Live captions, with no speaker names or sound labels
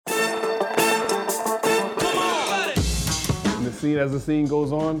scene, as the scene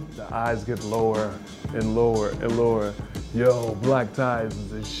goes on, the eyes get lower and lower and lower. Yo, black ties is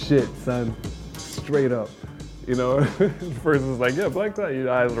the shit, son. Straight up. You know, first it's like, yeah, black tie, your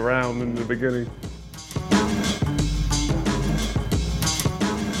eyes around in the beginning.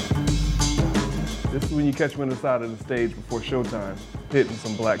 This is when you catch me on the side of the stage before showtime, hitting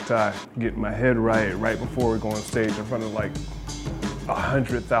some black tie, getting my head right before we go on stage in front of like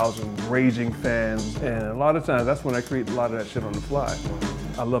 100,000 raging fans. And a lot of times, that's when I create a lot of that shit on the fly.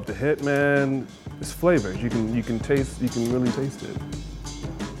 I love to hit, man. It's flavors. You can really taste it.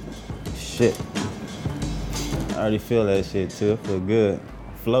 Shit. I already feel that shit too. I feel good.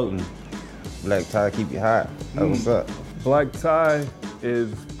 Floating. Black tie keep you hot. What's up? Black tie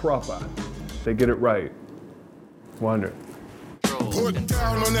is proper. They get it right. Wonder. Put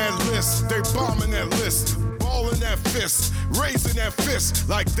down on that list, they bombing that list. Balling that fist, raising that fist.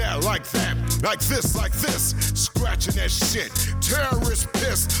 Like that, like this. Scratching that shit. Terrorist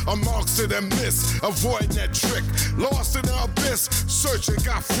pissed, amongst it and miss. Avoiding that trick. Lost in the abyss, searching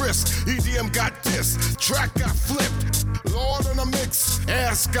got frisked. EDM got dissed, track got flipped. Lord in the mix,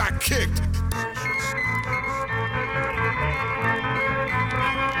 ass got kicked.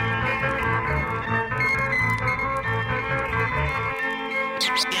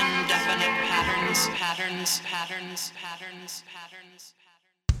 Indefinite patterns.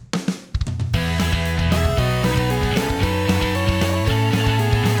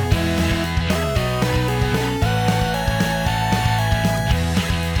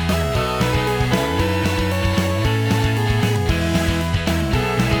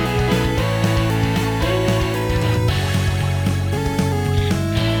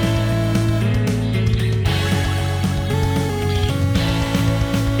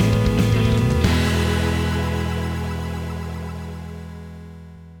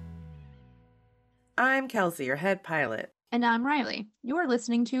 I'm Kelsey, your head pilot. And I'm Riley. You're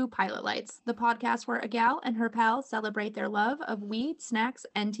listening to Pilot Lights, the podcast where a gal and her pals celebrate their love of weed, snacks,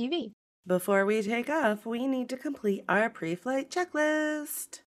 and TV. Before we take off, we need to complete our pre-flight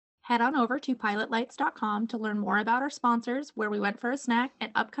checklist. Head on over to pilotlights.com to learn more about our sponsors, where we went for a snack,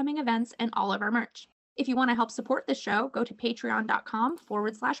 and upcoming events, and all of our merch. If you want to help support the show, go to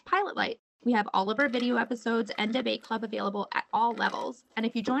patreon.com/pilotlight. We have all of our video episodes and debate club available at all levels. And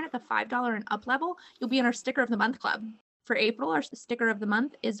if you join at the $5 and up level, you'll be in our Sticker of the Month club. For April, our Sticker of the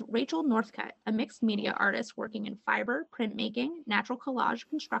Month is Rachel Northcutt, a mixed media artist working in fiber, printmaking, natural collage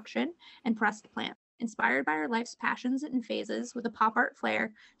construction, and pressed plant. Inspired by her life's passions and phases with a pop art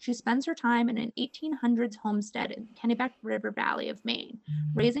flair, she spends her time in an 1800s homestead in the Kennebec River Valley of Maine,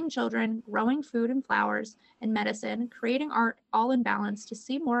 raising children, growing food and flowers and medicine, creating art, all in balance. To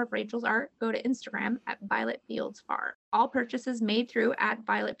see more of Rachel's art, go to Instagram at Violet Fields Farm. All purchases made through at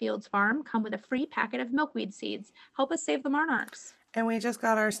Violet Fields Farm come with a free packet of milkweed seeds. Help us save the monarchs. And we just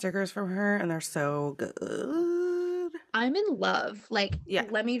got our stickers from her, and they're so good. I'm in love. Let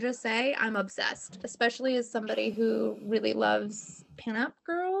me just say, I'm obsessed, especially as somebody who really loves pinup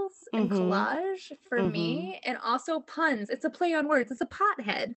girls and collage for me, and also puns. It's a play on words. It's a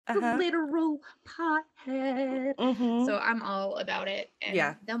pothead. It's a literal pothead. So I'm all about it.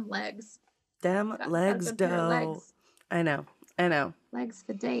 And them legs. Them legs, though. I know. Legs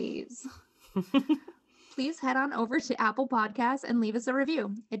for days. Please head on over to Apple Podcasts and leave us a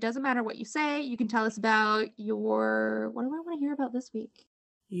review. It doesn't matter what you say. You can tell us about what do I want to hear about this week?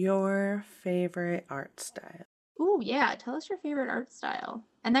 Your favorite art style. Ooh, yeah. Tell us your favorite art style.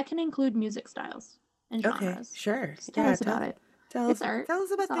 And that can include music styles and genres. Okay, sure. Tell us about it. It's art. Tell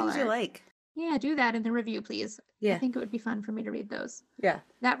us about things you like. Yeah, do that in the review, please. Yeah. I think it would be fun for me to read those. Yeah.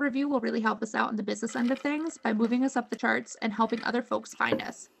 That review will really help us out in the business end of things by moving us up the charts and helping other folks find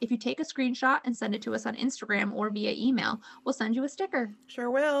us. If you take a screenshot and send it to us on Instagram or via email, we'll send you a sticker. Sure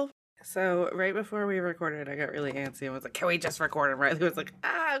will. So right before we recorded, I got really antsy and was like, can we just record? And Riley was like,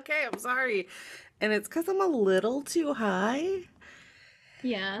 okay, I'm sorry. And it's because I'm a little too high.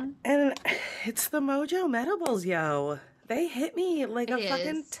 Yeah. And it's the Mojo Medibles, yo. They hit me like a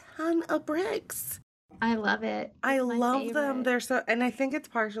fucking ton of bricks. I love it. I love them. They're so, and I think it's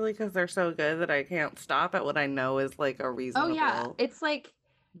partially because they're so good that I can't stop at what I know is like a reasonable. Oh yeah, it's like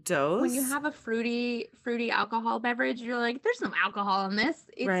dose. When you have a fruity alcohol beverage, you're like, there's no alcohol in this.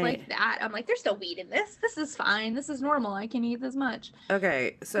 It's like that. I'm like, there's no weed in this. This is fine. This is normal. I can eat this much.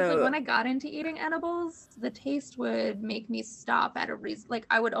 Okay, so like when I got into eating edibles, the taste would make me stop at a reason. Like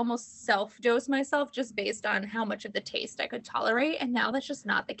I would almost self-dose myself just based on how much of the taste I could tolerate. And now that's just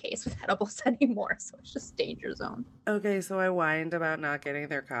not the case with edibles anymore. So it's just danger zone. Okay, so I whined about not getting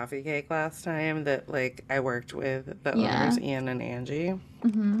their coffee cake last time that like I worked with the owners, Ian and Angie.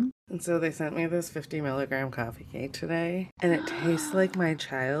 And so they sent me this 50 milligram coffee cake today, and it tastes like my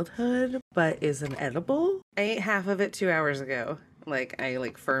childhood, but isn't edible. I ate half of it 2 hours ago. Like, I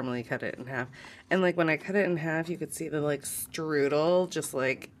like firmly cut it in half. And like when I cut it in half, you could see the like strudel just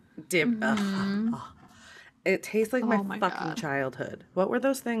like dip. It tastes like my fucking childhood. What were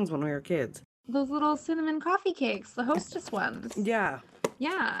those things when we were kids? Those little cinnamon coffee cakes, the Hostess ones. Yeah.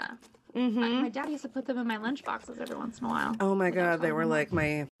 Yeah. My dad used to put them in my lunch boxes every once in a while. Oh my God, they were like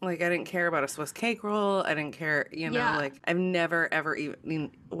I didn't care about a Swiss cake roll. I didn't care, like I've never ever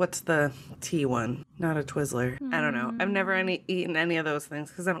eaten, what's the tea one? Not a Twizzler. I don't know. I've never eaten any of those things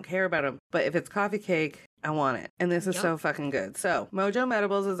because I don't care about them. But if it's coffee cake, I want it. And this is so fucking good. So Mojo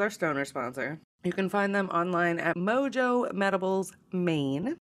Medibles is our stoner sponsor. You can find them online at Mojo Medibles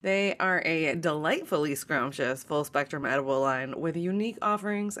Maine. They are a delightfully scrumptious full-spectrum edible line with unique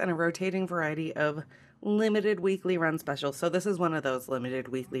offerings and a rotating variety of limited weekly run specials. So this is one of those limited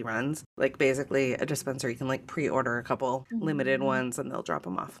weekly runs. Like basically a dispenser, you can like pre-order a couple limited ones and they'll drop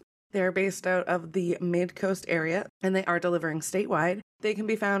them off. They're based out of the Mid-Coast area and they are delivering statewide. They can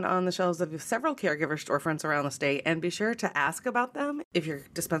be found on the shelves of several caregiver storefronts around the state, and be sure to ask about them if your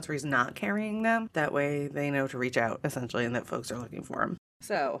dispensary is not carrying them. That way they know to reach out essentially and that folks are looking for them.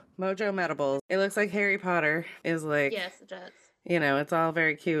 So, Mojo Medibles. It looks like Harry Potter is like... Yes, it does. You know, it's all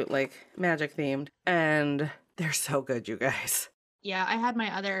very cute, like magic themed. And they're so good, you guys. Yeah, I had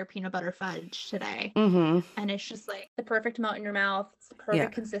my other peanut butter fudge today. And it's just like the perfect amount in your mouth. It's the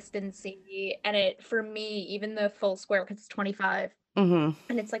perfect consistency. And it, for me, even the full square, because it's 25, and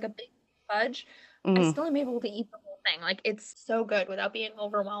it's like a big fudge, I still am able to eat the whole thing. Like, it's so good without being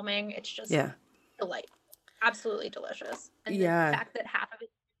overwhelming. It's just delightful. Absolutely delicious. And the fact that half of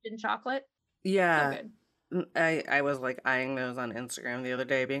it's in chocolate. Yeah. So good. I was like eyeing those on Instagram the other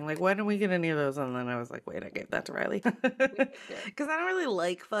day, being like, why didn't we get any of those? And then I was like, wait, I gave that to Riley. Because I don't really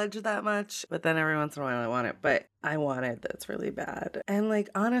like fudge that much, but then every once in a while I want it. But I want it that's really bad. And like,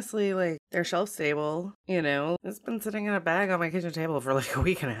 honestly, like they're shelf stable, you know. It's been sitting in a bag on my kitchen table for like a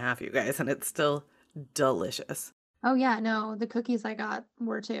week and a half, you guys, and it's still delicious. Oh, yeah, no, the cookies I got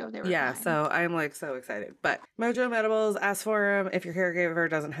were too. They were fine. So I'm like so excited. But Mojo Medibles, ask for them. If your caregiver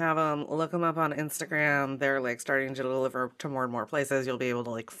doesn't have them, look them up on Instagram. They're like starting to deliver to more and more places. You'll be able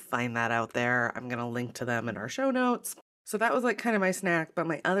to like find that out there. I'm going to link to them in our show notes. So that was like kind of my snack. But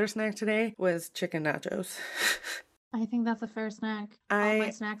my other snack today was chicken nachos. I think that's a fair snack. All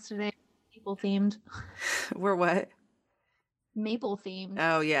my snacks today are maple themed. Were what? Maple themed.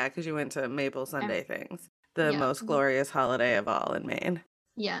 Oh, yeah, because you went to Maple Sunday things. The most glorious holiday of all in Maine.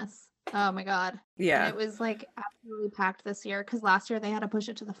 Yes. Oh my God. Yeah. And it was like absolutely packed this year because last year they had to push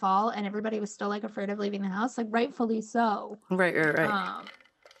it to the fall and everybody was still like afraid of leaving the house, like rightfully so. Right.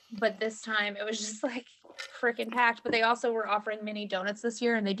 But this time it was just like freaking packed. But they also were offering mini donuts this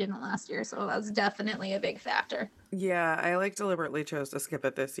year and they didn't last year. So that was definitely a big factor. Yeah. I like deliberately chose to skip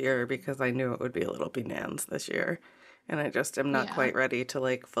it this year because I knew it would be a little bananas this year. And I just am not quite ready to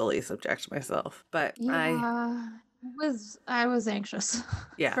like fully subject myself. But I was anxious.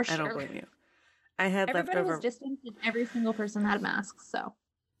 Yeah, for sure. I don't blame you. I had everybody leftover. Was distanced and every single person had masks. So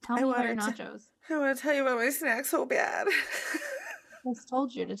tell me about your nachos. I want to tell you about my snack so bad. I just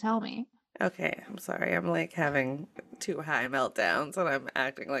told you to tell me. Okay, I'm sorry. I'm like having too high meltdowns and I'm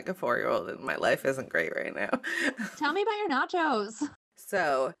acting like a 4-year-old and my life isn't great right now. Tell me about your nachos.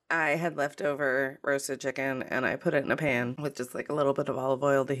 So I had leftover roasted chicken and I put it in a pan with just like a little bit of olive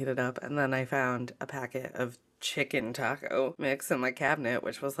oil to heat it up. And then I found a packet of chicken taco mix in my cabinet,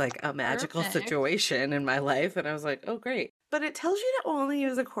 which was like a magical situation in my life. And I was like, oh, great. But it tells you to only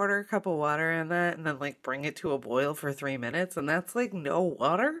use a 1/4 cup of water in that and then like bring it to a boil for 3 minutes. And that's like no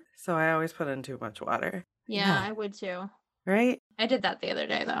water. So I always put in too much water. Yeah. I would too. Right? I did that the other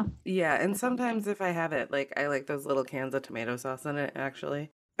day, though. Yeah, and sometimes if I have it, like, I like those little cans of tomato sauce in it,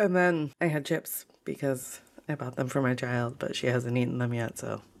 actually. And then I had chips because I bought them for my child, but she hasn't eaten them yet,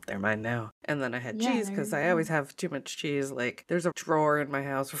 so they're mine now. And then I had cheese because I always have too much cheese. Like, there's a drawer in my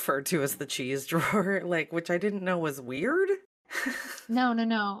house referred to as the cheese drawer, like, which I didn't know was weird. No.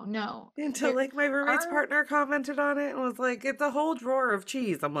 Until, like, my roommate's partner commented on it and was like, it's a whole drawer of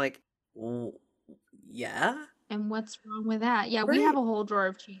cheese. I'm like, well, yeah? And what's wrong with that? Yeah, we have a whole drawer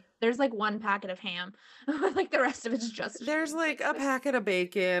of cheese. There's like one packet of ham. Like the rest of it's just there's cheese. Like a packet of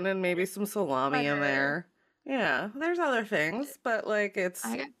bacon and maybe some salami in there. Yeah, there's other things, but like it's...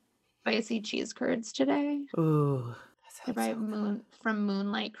 I got spicy cheese curds today. Ooh. They're by from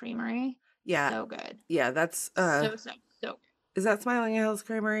Moonlight Creamery. Yeah. So good. Yeah, that's... So good. Is that Smiling Hills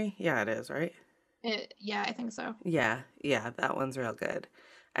Creamery? Yeah, it is, right? Yeah, I think so. Yeah, that one's real good.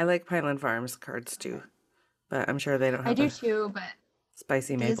 I like Pineland Farms cards too. But I'm sure they don't have I do too, but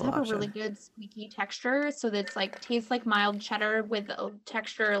spicy These maple have option. a really good squeaky texture, so that's like tastes like mild cheddar with a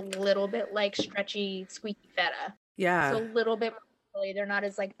texture a little bit like stretchy squeaky feta. Yeah. So a little bit more, they're not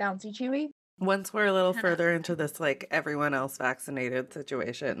as like bouncy chewy. Once we're a little further into this, like, everyone else vaccinated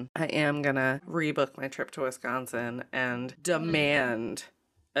situation, I am gonna rebook my trip to Wisconsin and demand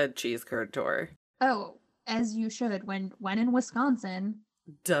a cheese curd tour. Oh, as you should. When in Wisconsin.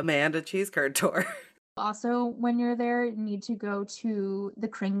 Demand a cheese curd tour. Also, when you're there, you need to go to the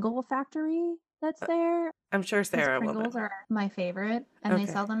Kringle factory that's there. I'm sure Sarah will. Pringles are my favorite, and they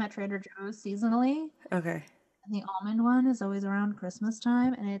Okay. sell them at Trader Joe's seasonally. Okay. And the almond one is always around Christmas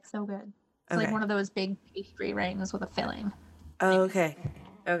time, and it's so good. It's like Okay. one of those big pastry rings with a filling. Okay.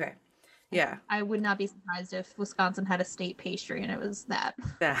 Okay. Yeah. I would not be surprised if Wisconsin had a state pastry and it was that.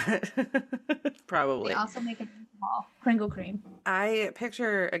 That. Probably. They also make it small. Kringle cream. I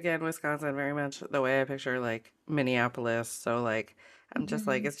picture, again, Wisconsin very much the way I picture, like, Minneapolis. So, like, I'm just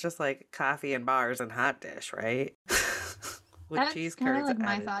like, it's just like coffee and bars and hot dish, right? With That's cheese kind curds of like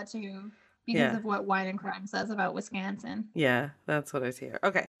my added. thought too, because Yeah. of what Wine and Crime says about Wisconsin. Yeah, that's what I see here.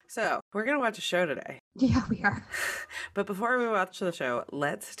 Okay, so we're going to watch a show today. Yeah, we are. But before we watch the show,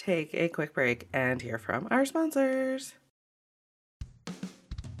 let's take a quick break and hear from our sponsors.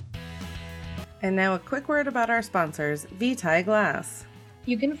 And now a quick word about our sponsors, Vitae Glass.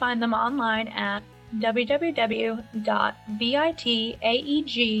 You can find them online at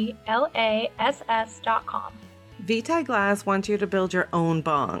www.vitaeglass.com. Vitae Glass wants you to build your own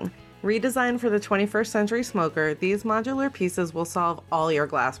bong. Redesigned for the 21st century smoker, these modular pieces will solve all your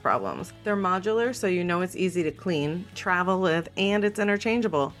glass problems. They're modular, so you know it's easy to clean, travel with, and it's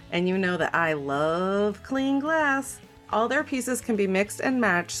interchangeable. And you know that I love clean glass. All their pieces can be mixed and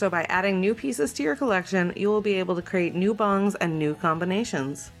matched, so by adding new pieces to your collection, you will be able to create new bongs and new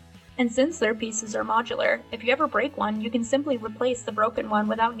combinations. And since their pieces are modular, if you ever break one, you can simply replace the broken one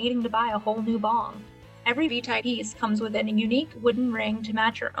without needing to buy a whole new bong. Every Vitae piece comes with a unique wooden ring to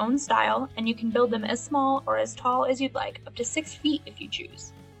match your own style, and you can build them as small or as tall as you'd like, up to 6 feet if you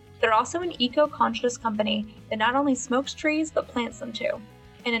choose. They're also an eco-conscious company that not only smokes trees, but plants them too.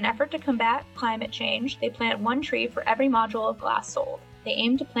 In an effort to combat climate change, they plant 1 tree for every module of glass sold. They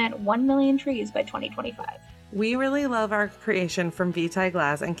aim to plant 1 million trees by 2025. We really love our creation from Vitae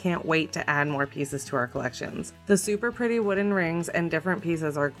Glass and can't wait to add more pieces to our collections. The super pretty wooden rings and different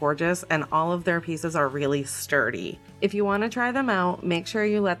pieces are gorgeous, and all of their pieces are really sturdy. If you want to try them out, make sure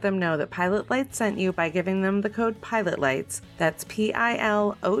you let them know that Pilot Lights sent you by giving them the code PILOTLIGHTS, that's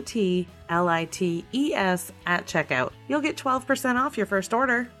PILOTLITES, at checkout. You'll get 12% off your first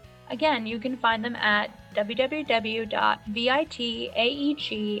order. Again, you can find them at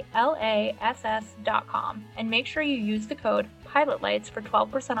www.vitaeglass.com and make sure you use the code PILOTLIGHTS for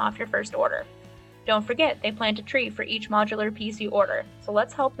 12% off your first order. Don't forget, they plant a tree for each modular piece you order, so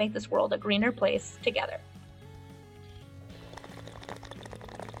let's help make this world a greener place together.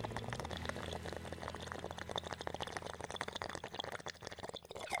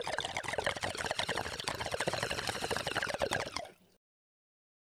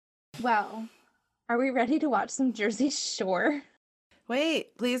 Well, are we ready to watch some Jersey Shore?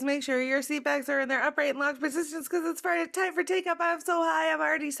 Wait, please make sure your seat bags are in their upright and locked positions because it's time for take-up. I'm so high, I'm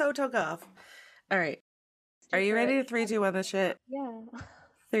already so took off. All right. Are you ready to 3, 2, 1 this shit? Yeah.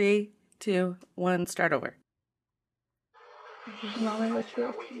 3, 2, 1, start over.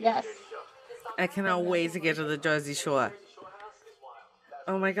 Yes. I cannot wait to get to the Jersey Shore.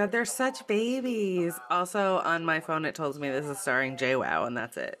 Oh my god, they're such babies. Also, on my phone, it tells me this is starring JWoww, and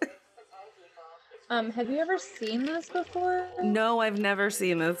that's it. Have you ever seen this before? No, I've never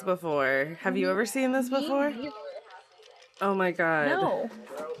seen this before. Have you ever seen this before? Me neither. Oh my god. No.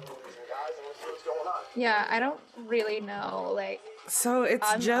 Yeah, I don't really know. Like, So it's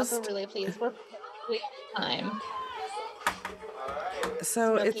I'm just also really pleased with time.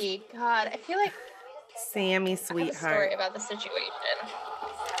 so it's Smokey, God, I feel like Sammy I have a story sweetheart. about the situation.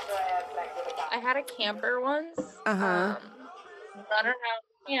 I had a camper once. Uh-huh. Run around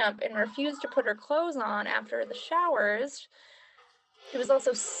camp and refused to put her clothes on after the showers. She was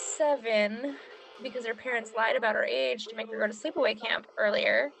also 7 because her parents lied about her age to make her go to sleepaway camp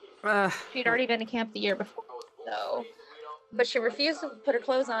earlier. She'd already been to camp the year before, though. But she refused to put her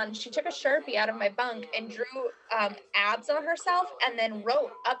clothes on. She took a Sharpie out of my bunk and drew abs on herself and then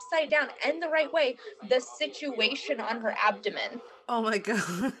wrote upside down and the right way the situation on her abdomen Oh my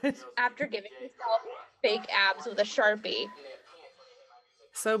god. after giving herself fake abs with a Sharpie.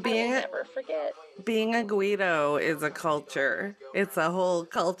 So I will being never forget. being a Guido is a culture. It's a whole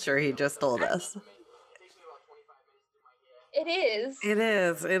culture, he just told us. It is. It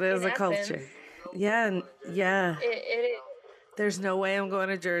is. It is In a culture. essence. Yeah, yeah. It is. There's no way I'm going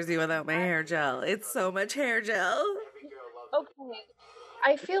to Jersey without my hair gel. It's so much hair gel. Okay.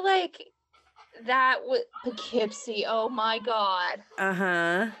 I feel like that was Poughkeepsie. Oh my god.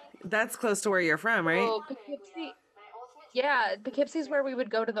 Uh-huh. That's close to where you're from, right? Oh, Poughkeepsie. Yeah, Poughkeepsie's where we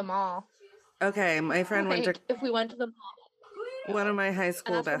would go to the mall. Okay, my friend went to... If we went to the mall. One of my high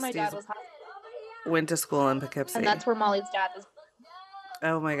school and that's where my dad besties was went to school in Poughkeepsie. And that's where Molly's dad was.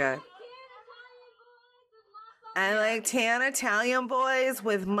 Oh my god. I like tan Italian boys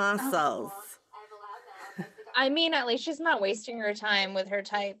with muscles. I mean, at least she's not wasting her time with her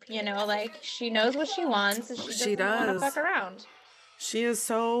type, you know? Like, she knows what she wants, and she doesn't want to fuck around. She is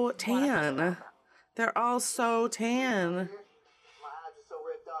so tan. They're all so tan.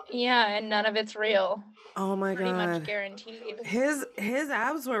 Yeah, and none of it's real. Oh my Pretty god. much guaranteed. His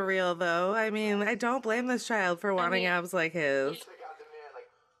abs were real though. I mean, I don't blame this child for wanting abs like his.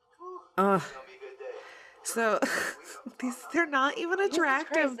 Ugh. So they're not even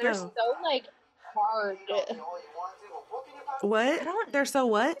attractive They're though. so like hard. What? They're so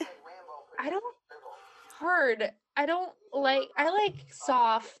what? I like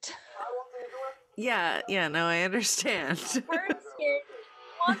soft. Yeah, no, I understand. Hard skin,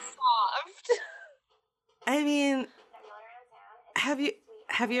 want soft. I mean, have you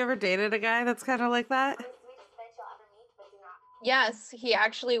ever dated a guy that's kind of like that? Yes, he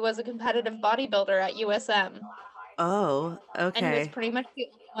actually was a competitive bodybuilder at USM. Oh, okay. And he was pretty much the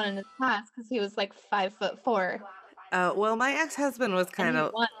only one in his class because he was like 5'4". Well, my ex-husband was kind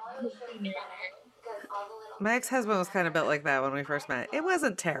of... My ex-husband was kind of built like that when we first met. It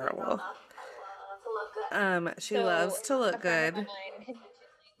wasn't terrible. She loves to look good.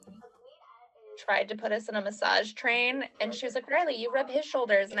 Tried to put us in a massage train, and she was like, Riley, you rub his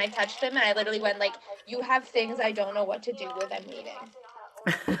shoulders. And I touched him, and I literally went like, you have things I don't know what to do with. I'm leaving.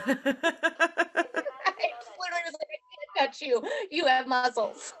 I just literally was like, I can't touch you. You have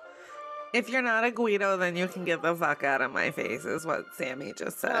muscles. If you're not a Guido, then you can get the fuck out of my face, is what Sammy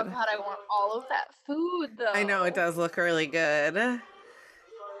just said. Oh god, I want all of that food though. I know, it does look really good.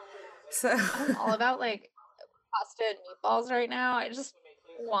 So I'm all about like pasta and meatballs right now. I just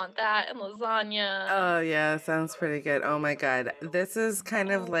want that and lasagna. Oh yeah, sounds pretty good. Oh my god, this is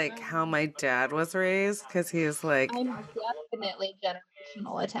kind of like how my dad was raised, because he's like, I'm definitely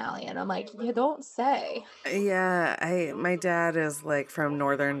generational Italian. I'm like, you don't say. Yeah, my dad is like from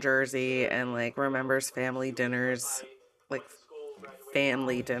northern Jersey and like remembers family dinners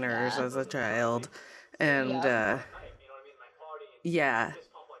as a child, and yeah,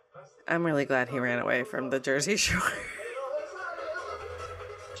 I'm really glad he ran away from the Jersey Shore.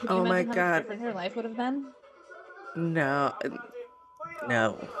 Oh my god! How different your life would have been? No.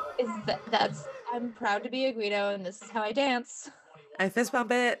 That's? I'm proud to be a Guido, and this is how I dance. I fist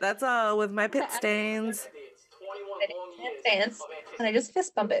bump it. That's all, with my pit stains. I can't dance, and I just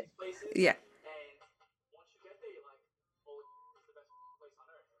fist bump it. Yeah.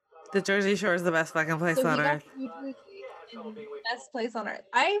 The Jersey Shore is the best fucking place on earth. Best place on earth.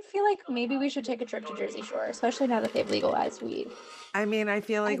 I feel like maybe we should take a trip to Jersey Shore, especially now that they've legalized weed. I mean, I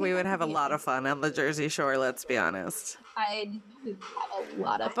feel like we would have a lot of fun on the Jersey Shore, let's be honest. I would have a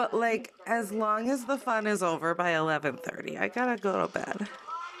lot of fun. But, like, as long as the fun is over by 11:30, I gotta go to bed.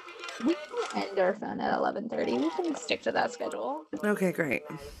 We can end our fun at 11:30. We can stick to that schedule. Okay, great.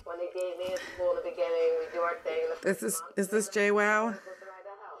 When they gave me a school in the beginning, we do our thing. Is this JWoww?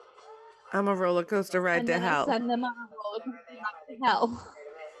 I'm a roller coaster ride to hell. I send them on a roller coaster ride to hell.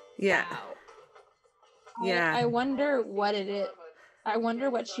 Yeah. Wow. Yeah. I wonder what it is. I wonder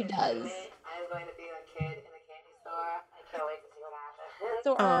what she does. I'm going to be a kid in a candy store. I can't wait to see what happens.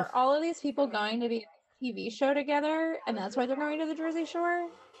 So are all of these people going to be in a TV show together, and that's why they're going to the Jersey Shore?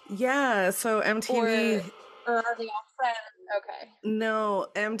 Yeah, so MTV... Or are they all friends? Okay. No,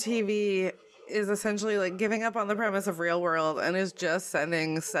 MTV is essentially like giving up on the premise of Real World and is just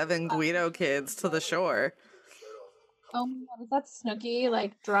sending 7 Guido kids to the shore. Oh my god, is that Snooki,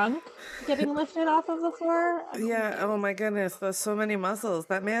 like, drunk, getting lifted off of the floor? Yeah, oh my goodness, there's so many muscles.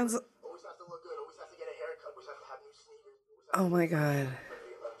 That man's... Oh my god.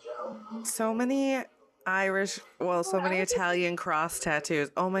 So many many Italian cross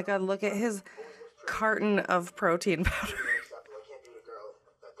tattoos. Oh my god, look at his carton of protein powder.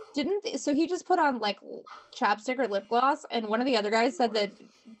 So he just put on, like, chapstick or lip gloss, and one of the other guys said that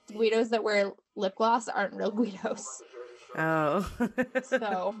Guidos that wear lip gloss aren't real Guidos. Oh.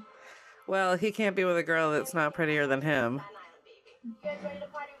 So. Well, he can't be with a girl that's not prettier than him.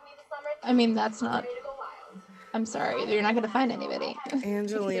 I mean, that's not... I'm sorry, you're not going to find anybody.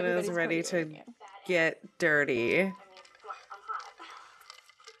 Angelina's ready to get dirty.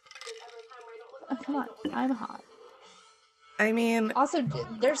 Oh, come on, I'm hot. I mean, Also,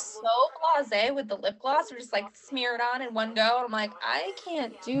 they're so blasé with the lip gloss. They're just like smear it on in one go. And I'm like, I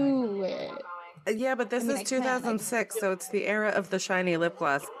can't do it. yeah, but this I mean, is I can, 2006, so it's the era of the shiny lip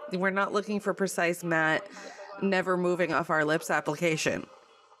gloss. We're not looking for precise matte, never moving off our lips application.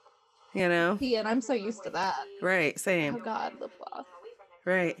 You know? Yeah, and I'm so used to that. Right, same. Oh God, lip gloss.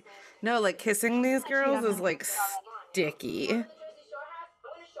 Right. No, like kissing these girls is like sticky.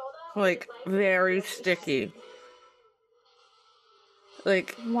 Like very sticky.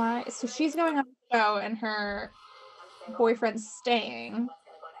 Like, Why? So she's going on the show and her boyfriend's staying.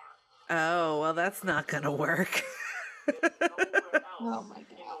 oh, well, that's not gonna work. Oh my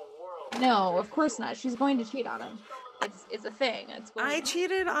God. No, of course not. She's going to cheat on him. It's a thing. I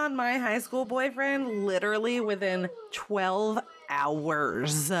cheated on my high school boyfriend literally within 12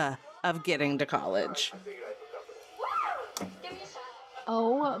 hours of getting to college.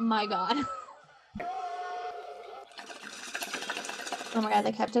 Oh my God. Oh my God,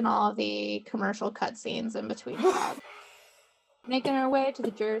 they kept in all of the commercial cutscenes in between shots. Making our way to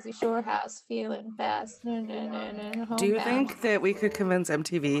the Jersey Shore house, feeling fast. Do you think that we could convince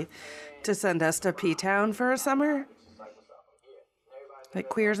MTV to send us to P-Town for a summer? Like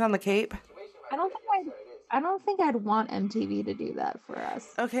Queers on the Cape? I don't think I'd want MTV to do that for us.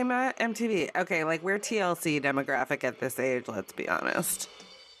 Okay, Matt, MTV. Okay, like we're TLC demographic at this age, let's be honest.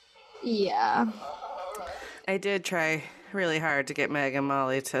 Yeah. I did try really hard to get Meg and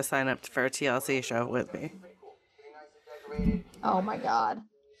Molly to sign up for a TLC show with me. Oh my God.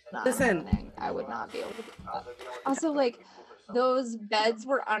 Not Listen. happening. I would not be able to do that. Also, like, those beds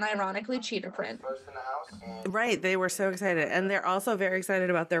were unironically cheetah print. Right, they were so excited. And they're also very excited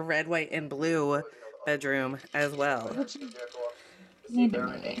about their red, white, and blue bedroom as well. Which need to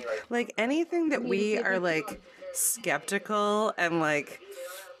me. Like anything that we are like skeptical and like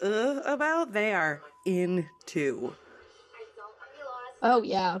about, they are into. Oh,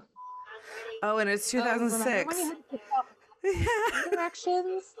 yeah. Oh, and it's 2006.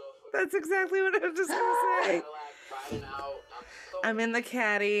 Directions. That's exactly what I was just gonna say. I'm in the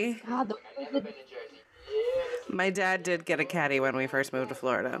caddy. God, My dad did get a caddy when we first moved to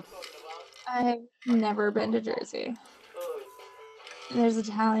Florida. I've never been to Jersey. There's an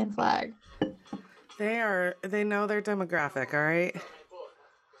Italian flag. They know their demographic, all right?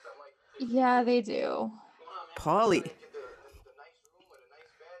 Yeah, they do. Paulie.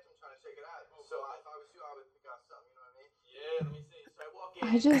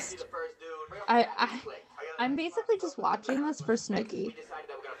 I'm basically just watching this for Snooki.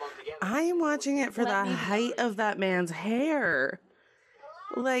 I am watching it for the height of that man's hair.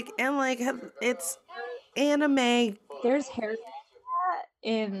 Like, and like, it's anime. There's hair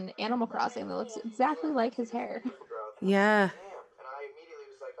in Animal Crossing that looks exactly like his hair. Yeah.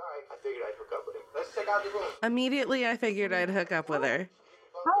 Immediately, I figured I'd hook up with her.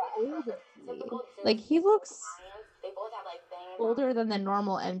 How old is he? Like, he looks older than the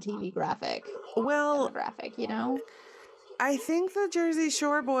normal MTV graphic. Well, demographic, you know? I think the Jersey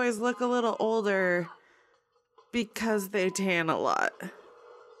Shore boys look a little older because they tan a lot.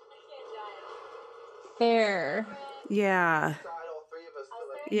 Fair. Yeah.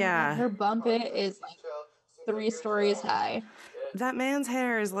 Yeah. Her bump it is like 3 stories high. That man's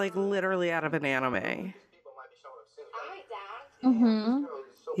hair is like literally out of an anime. Mm-hmm.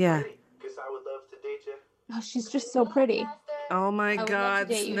 Yeah. Oh, she's just so pretty. Oh my God,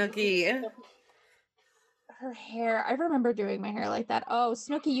 Snooki. Her hair. I remember doing my hair like that. Oh,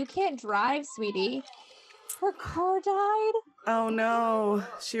 Snooki, you can't drive, sweetie. Her car died. Oh no.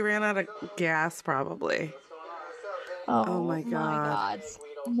 She ran out of gas probably. Oh my God.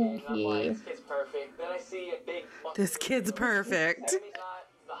 Snooki. This kid's perfect.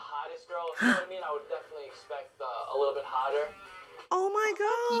 Oh my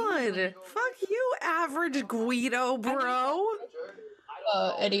God. Fuck you, average Guido, bro.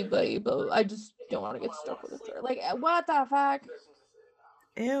 Anybody, but I just don't want to get stuck with her. Like, what the fuck?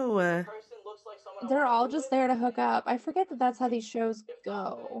 Ew. They're all just there to hook up. I forget that that's how these shows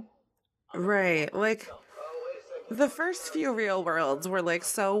go. Right. Like, the first few Real Worlds were like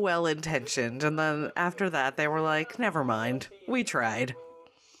so well intentioned, and then after that, they were like, never mind. We tried.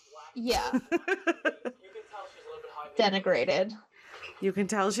 Yeah. Denigrated. You can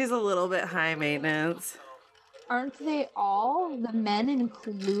tell she's a little bit high maintenance. Aren't they all, the men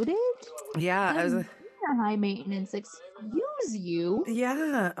included? Yeah. They're high maintenance. Excuse you.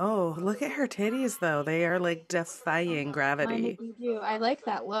 Yeah. Oh, look at her titties, though. They are like defying gravity. You do. I like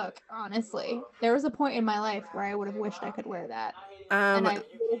that look, honestly. There was a point in my life where I would have wished I could wear that. And I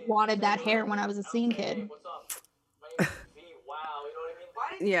would have wanted that hair when I was a scene kid.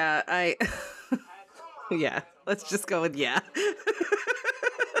 Yeah, yeah. Let's just go with yeah.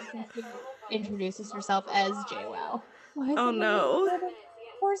 Introduces herself as JWoww. Oh no.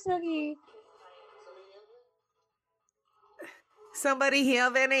 Poor Snooki. Somebody heal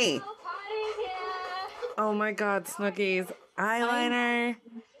Vinny. Oh my god, Snooki's eyeliner.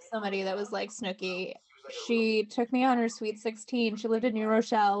 Somebody that was like Snooki. She took me on her sweet 16. She lived in New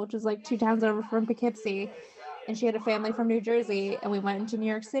Rochelle, which is like 2 towns over from Poughkeepsie. And she had a family from New Jersey. And we went into New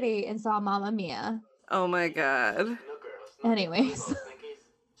York City and saw Mamma Mia. Oh my god. Anyways.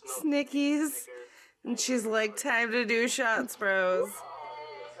 Snickies. And she's like, time to do shots, bros.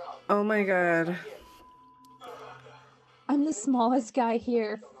 Oh my god. I'm the smallest guy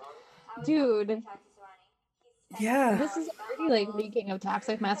here. Dude. Yeah. This is already like reeking of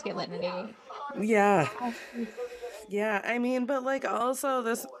toxic masculinity. Yeah. Yeah, I mean, but like also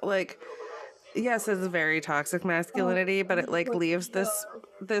this like yes, it's very toxic masculinity, but it like leaves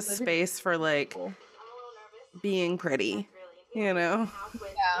this space for like being pretty, you know?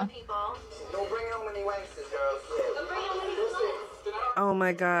 Yeah. Oh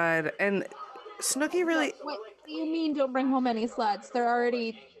my god. And Snooki really What do you mean don't bring home any sluts? They're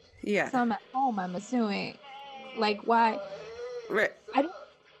already some at home, I'm assuming. Like why? Right.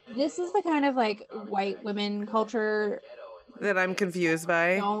 This is the kind of like white women culture that I'm confused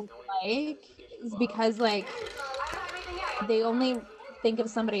by. Don't like is because like they only think of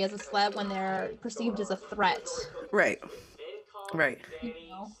somebody as a slut when they're perceived as a threat. Right. Right. You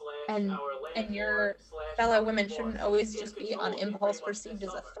know? And your fellow women shouldn't always just be on impulse perceived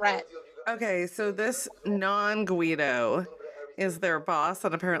as a threat. Okay, so this non-Guido is their boss,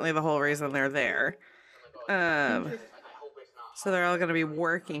 and apparently the whole reason they're there. So they're all going to be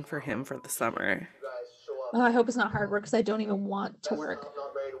working for him for the summer. Oh, I hope it's not hard work because I don't even want to work.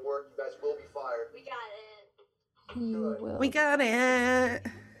 You will. We got it.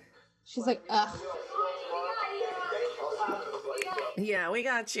 She's like, ugh. Yeah, we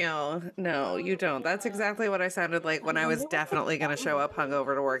got you. No, you don't. That's exactly what I sounded like when I was definitely going to show up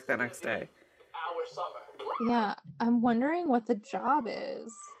hungover to work the next day. Yeah, I'm wondering what the job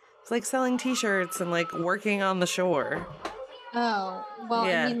is. It's like selling t-shirts and like working on the shore. Oh, well,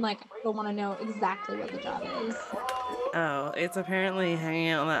 Yeah. I mean, like, I don't want to know exactly what the job is. Oh, it's apparently hanging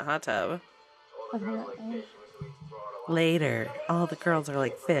out in that hot tub. Apparently. Later, all the girls are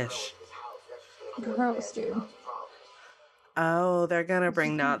like fish. Gross, dude. Oh, they're gonna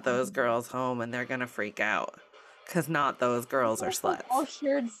bring not those girls home and they're gonna freak out. Because not those girls are sluts. All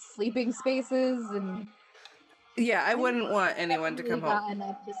shared sleeping spaces and... Yeah, I wouldn't want anyone to come home. Gotten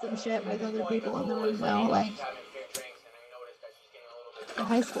up to some shit with other people in the room, though. Like, in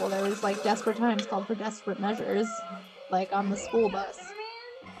high school, there was, like, desperate times called for desperate measures. Like, on the school bus.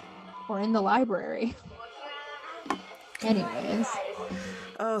 Or in the library. Anyways.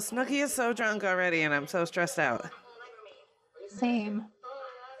 Oh, Snooki is so drunk already and I'm so stressed out. Same.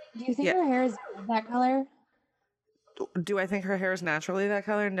 Do you think her hair is that color? Do I think her hair is naturally that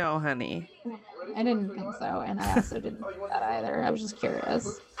color? No, honey. I didn't think so, and I also didn't think that either. I was just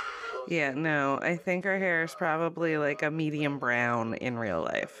curious. Yeah, no, I think her hair is probably like a medium brown in real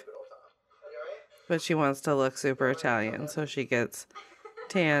life. But she wants to look super Italian, so she gets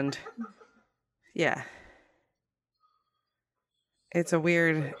tanned. Yeah. It's a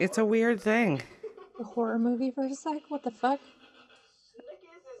weird thing. A horror movie for a sec? What the fuck?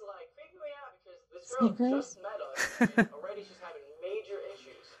 Snickers?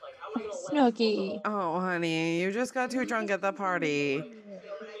 Snooki. Oh, honey, you just got too drunk at the party.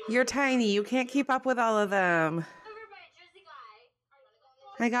 You're tiny. You can't keep up with all of them.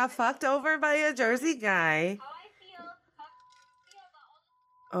 I got fucked over by a Jersey guy.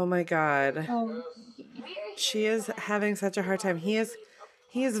 Oh my god. Oh. She is having such a hard time. He is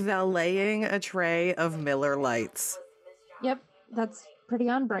valeting a tray of Miller Lights. Yep, that's pretty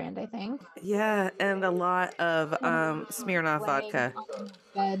on brand, I think. Yeah, and a lot of Smirnoff vodka. On the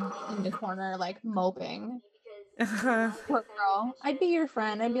bed in the corner, like moping. Poor girl. I'd be your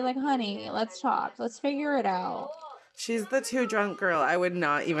friend. I'd be like, honey, let's talk. Let's figure it out. She's the too drunk girl. I would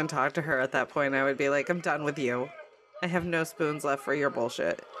not even talk to her at that point. I would be like, I'm done with you. I have no spoons left for your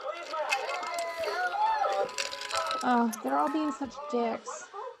bullshit. Oh, they're all being such dicks.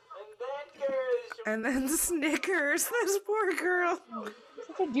 And then Snickers, this poor girl.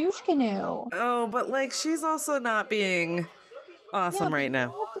 Such a douche canoe. Oh, but like she's also not being awesome right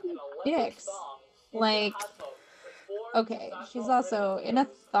now. Dicks. Like, okay, she's also in a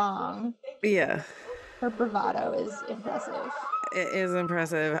thong. Yeah. Her bravado is impressive. It is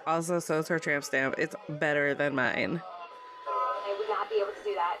impressive. Also, so is her tramp stamp. It's better than mine. I would not be able to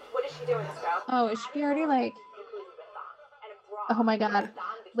do that. What is she doing, this girl? Oh, is she already like... Oh my god.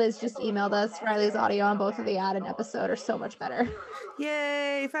 Liz just emailed us. Riley's audio on both of the ad and episode are so much better.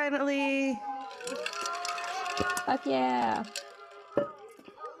 Yay, finally. Fuck yeah.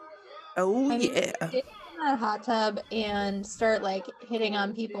 Oh, I mean, yeah. get in that hot tub and start like hitting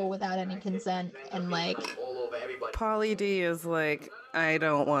on people without any consent and like, Pauly D is like, I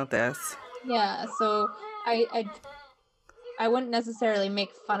don't want this. yeah. So I wouldn't necessarily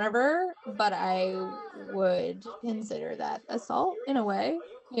make fun of her, but I would consider that assault in a way.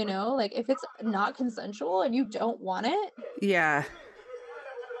 You know, like if it's not consensual and you don't want it, Yeah.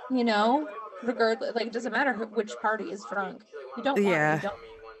 you know, regardless, like it doesn't matter which party is drunk. You don't want Yeah. it. You don't.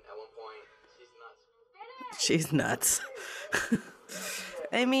 She's nuts.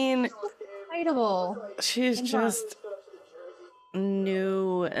 I mean, Excitable. she's And just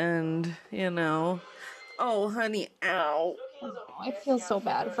new and, oh, honey, ow. I feel so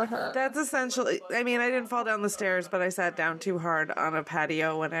bad for her. That's essentially, I mean, I didn't fall down the stairs, but I sat down too hard on a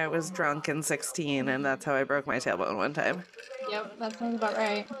patio when I was drunk and 16, and that's how I broke my tailbone one time. Yep, that sounds about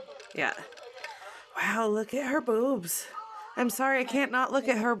right. Yeah. Wow, look at her boobs. I'm sorry, I can't not look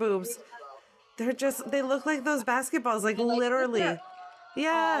at her boobs. They look like those basketballs, like literally. All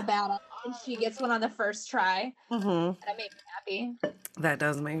Yeah. bad. And she gets one on the first try. Mm-hmm. That made me happy. That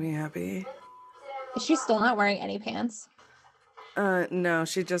does make me happy. Is she still not wearing any pants? No,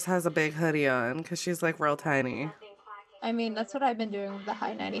 she just has a big hoodie on because she's like real tiny. I mean, that's what I've been doing with the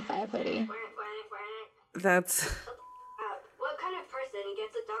high 95 hoodie. That's What kind of person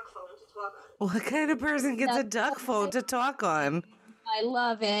gets a duck phone to talk on? what kind of person gets a That's duck phone to talk on? I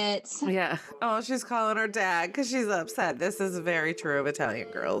love it. Yeah. Oh, she's calling her dad because she's upset. This is very true of Italian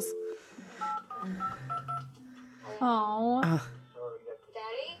girls. Oh.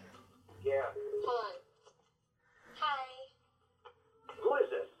 Daddy? Yeah. Hold on. Hi. Who is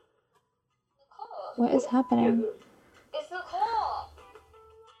this? Nicole. What is happening? It's Nicole.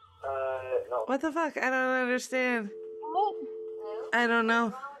 No. What the fuck? I don't understand. Hello? I don't know.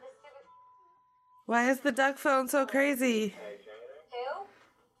 Wrong with this stupid... Why is the duck phone so crazy?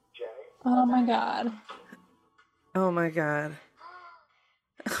 Who? Oh my god. Oh my god.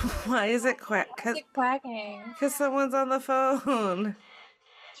 Why is it quack? What's it quacking? Because someone's on the phone.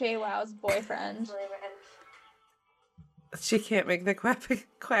 JWoww's boyfriend. She can't make the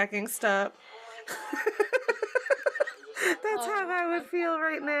quacking stop. That's how I would feel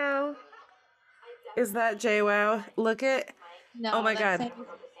right now. Is that JWoww? Look at. No, Oh my that's God. Sandy's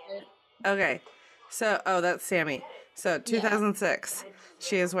sister. Okay. So, that's Sammy. So, 2006.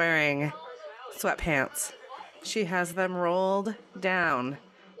 She is wearing sweatpants. She has them rolled down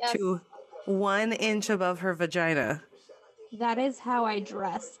Yes. to 1 inch above her vagina. That is how I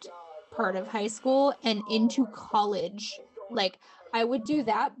dressed part of high school and into college. Like, I would do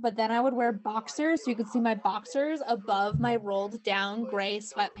that, but then I would wear boxers so you could see my boxers above my rolled down gray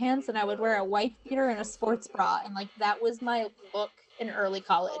sweatpants, and I would wear a white beater and a sports bra, and like that was my look in early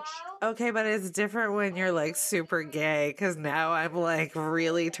college. Okay, but it's different when you're like super gay because now I'm like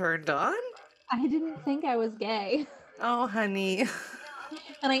really turned on. I didn't think I was gay. Oh, honey.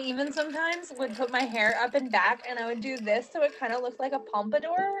 And I even sometimes would put my hair up and back and I would do this so it kind of looked like a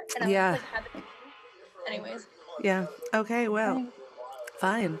pompadour. And I Yeah. would like have it. Anyways. Yeah. Okay, well,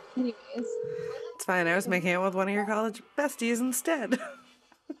 fine. Anyways. It's fine. I was making out with one of your college besties instead.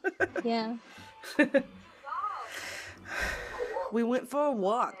 Yeah. We went for a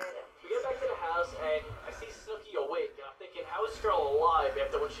walk. We get back to the house and I see Snooki awake and I'm thinking, how is this girl alive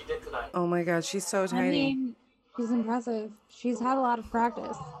after what she did tonight? Oh my god, she's so I tiny. mean, she's impressive. She's had a lot of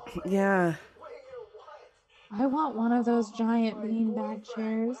practice. Yeah. I want one of those giant beanbag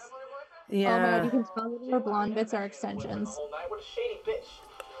chairs. Oh my god, Yeah. you can tell that her blonde bits are extensions. Whole night, what a shady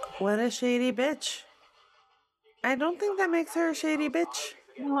bitch. What a shady bitch. I don't think that makes her a shady bitch.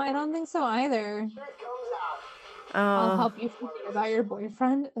 No, I don't think so either. I'll Oh, help you forget about your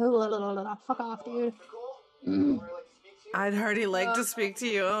boyfriend. Fuck off, dude. I'd already like to speak to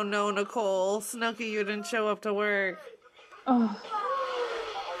you. Oh no, Nicole. Snooki, you didn't show up to work. Oh, Oh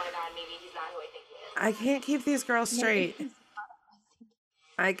my god, maybe he's not who I think he is. I can't keep these girls straight.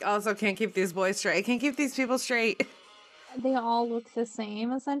 I also can't keep these boys straight. I can't keep these people straight. they all look the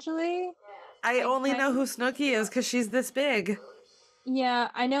same, essentially. I only know who Snooki is because she's this big. Yeah,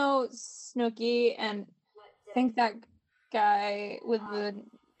 I know Snooki, and I think that guy with the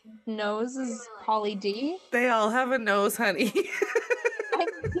nose is Pauly D. They all have a nose, honey.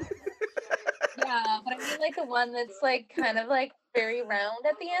 Yeah, but I mean like the one that's like kind of like very round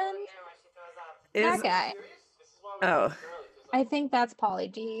at the end. Is That guy. oh I think that's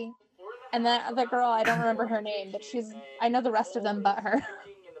Pauly D. And that other girl, I don't remember her name, but I know the rest of them but her.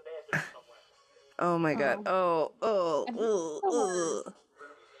 oh my god. Oh. I think it's the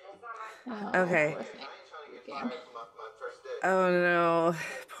Okay. Oh no,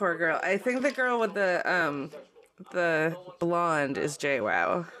 poor girl. I think the girl with the blonde is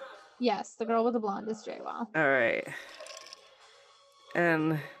JWoww. Yes, the girl with the blonde is JWoww. All right.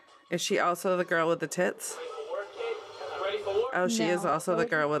 And is she also the girl with the tits? Oh, she is also the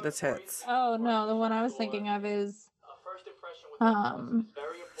girl with the tits. Oh no, the one I was thinking of is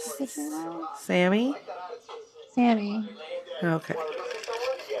what's his name? Sammy? Sammy. Okay.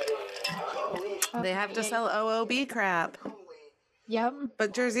 They have to sell OOB crap. Yep.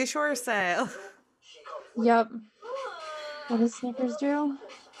 But Jersey Shore sale. Yep. What does Snickers do?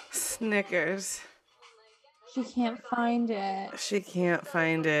 Snickers. She can't find it. She can't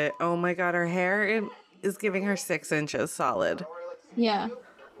find it. Oh my god, her hair is giving her 6 inches solid. Yeah.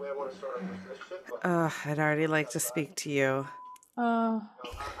 I'd already like to speak to you. Oh.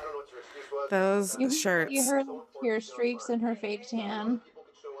 Those shirts. You heard tear streaks in her fake tan.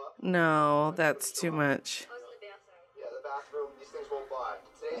 No, that's too much.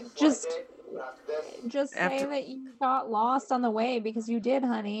 Just say that you got lost on the way because you did,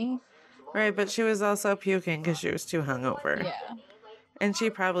 honey. Right, but she was also puking because she was too hungover. Yeah. And she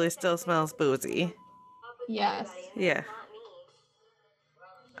probably still smells boozy. Yes. Yeah.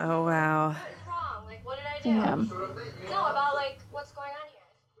 Oh, wow. What's wrong? Like, what did I do? Damn. No, about, like, what's going on here?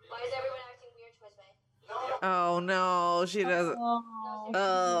 Why is everyone acting weird towards me? Oh, no, she doesn't.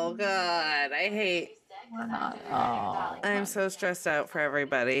 Oh, God. I hate. We're not. Oh. I'm so stressed out for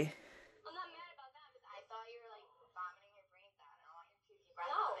everybody. I'm not mad about that, but I thought you were, like, vomiting your brains out.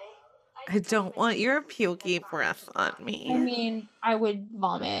 I don't want your pukey breath on me. I don't want your pukey breath on me. I mean, I would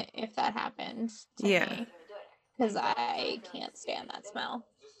vomit if that happened to me. Because I can't stand that smell.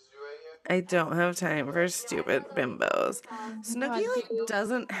 I don't have time for stupid bimbos. Snooki, like,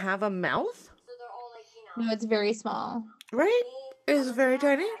 doesn't have a mouth? No, it's very small. Right? It's very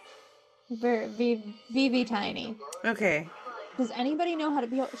tiny? Very, VV tiny. Okay. Does anybody know how to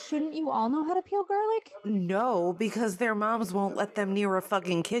peel? Shouldn't you all know how to peel garlic? No, because their moms won't let them near a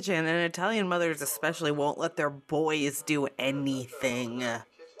fucking kitchen, and Italian mothers especially won't let their boys do anything.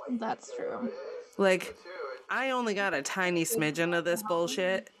 That's true. Like, I only got a tiny smidgen of this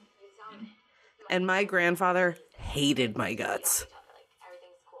bullshit, and my grandfather hated my guts.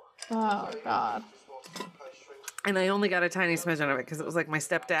 Oh, God. And I only got a tiny smidgen of it because it was like my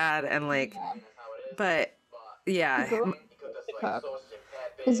stepdad and like, but yeah. Cook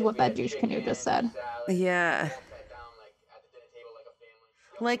is what that douche canoe just said. Yeah.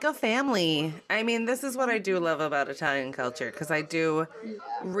 Like a family. I mean, this is what I do love about Italian culture because I do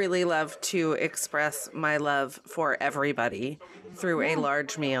really love to express my love for everybody through a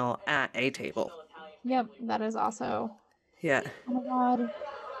large meal at a table. Yep, that is also. Yeah. Oh my God.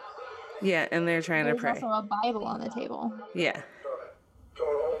 Yeah, and they're trying to pray. There's also a Bible on the table. Yeah. If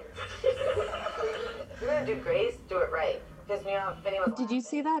you're gonna do grace, do it right. Because we don't have Did you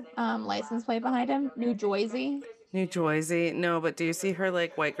see that license plate behind him? New Jersey. New Jersey? No, but do you see her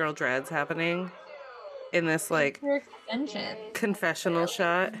like white girl dreads happening in this like Her extension. confessional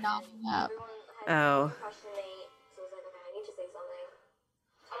shot? Knocking up. Oh.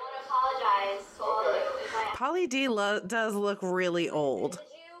 Apologize to all of you if I Pauly D does look really old,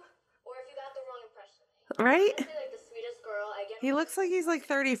 offended you, or if you got the wrong impression of me. right? You're like the sweetest girl. I get He looks like he's like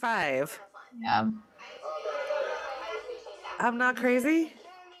 35. Yeah. I'm not crazy.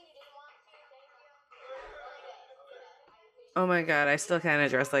 Oh my god, I still kind of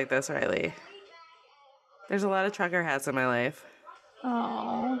dress like this, Riley. There's a lot of trucker hats in my life.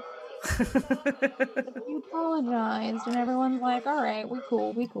 Oh. You apologized, and everyone's like, all right, we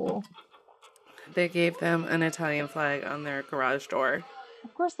cool, we cool. They gave them an Italian flag on their garage door.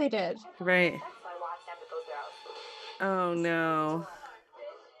 Of course they did. Right. Oh no.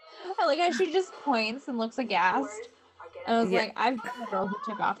 I like how she just points and looks aghast. And I was like, I've been the girl who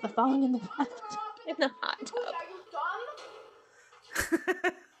took off the phone in the hot tub.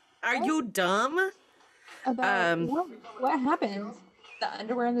 Are you dumb? About what happened? The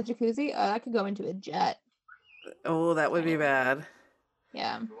underwear in the jacuzzi? Oh, that could go into a jet. Oh, that would be bad.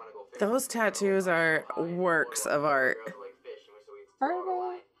 Yeah. Those tattoos are works of art.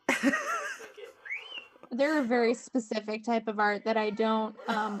 Are they? They're a very specific type of art that I don't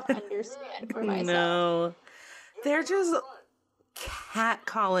understand for myself. No. They're just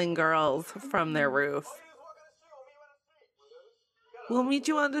catcalling girls from their roof. We'll meet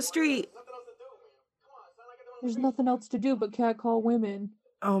you on the street. There's nothing else to do but catcall women.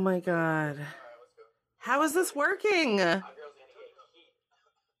 Oh my god. How is this working? I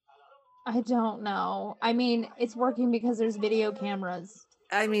don't know. I mean, it's working because there's video cameras.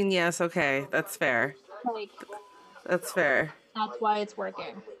 I mean, yes, okay. That's fair. Like, That's fair. that's why it's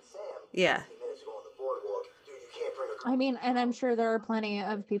working. Yeah. I mean, and I'm sure there are plenty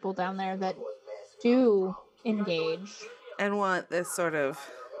of people down there that do engage. And want this sort of,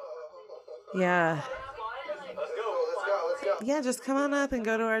 yeah. Yeah, just come on up and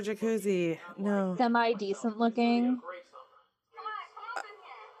go to our jacuzzi. No. Semi-decent looking.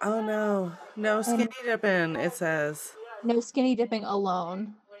 Oh, no. No skinny dipping, it says. No skinny dipping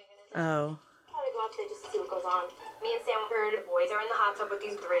alone. Oh. Gotta go out today just to see what goes on. Me and Sam heard boys are in the hot tub with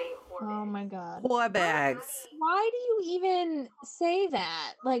these 3. Oh my god. Whore bags. Why do you even say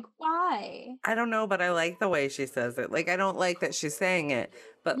that? Like, why? I don't know, but I like the way she says it. Like, I don't like that she's saying it,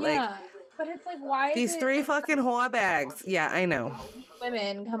 but Yeah. But it's like, why these is 3 fucking whore bags. Yeah, I know.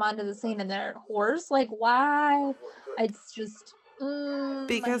 women come onto the scene and they're whores? Like, why? It's just...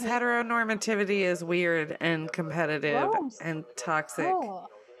 Because heteronormativity is weird and competitive Gross. and toxic. Oh.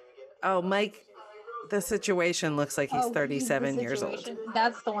 Oh, Mike, the situation looks like he's Oh, 37 The years old. Situation.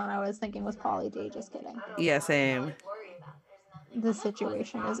 That's the one I was thinking was Pauly D. Just kidding. Yeah, same. The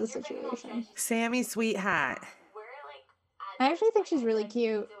situation is a situation. Sammy, sweetheart. I actually think she's really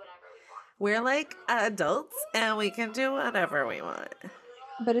cute. We're like adults and we can do whatever we want.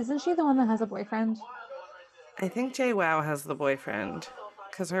 But isn't she the one that has a boyfriend? I think JWoww has the boyfriend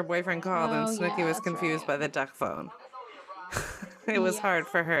because her boyfriend called and Oh, Snooki yeah, was that's confused right. by the duck phone. It was hard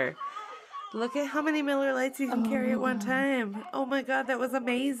for her. Look at how many Miller Lights you can carry at one time. Oh my god, that was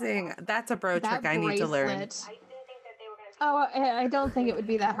amazing. That's a bro trick I need to learn. bracelet. Oh, I don't think it would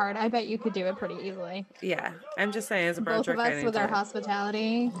be that hard. I bet you could do it pretty easily. Yeah, I'm just saying it's a bro Both trick of I us need with to our learn.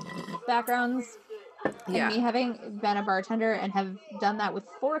 hospitality backgrounds, Yeah. and me having been a bartender and have done that with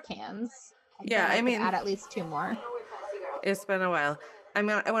 4 cans. Yeah, bet I could mean- add at least 2 more. It's been a while. I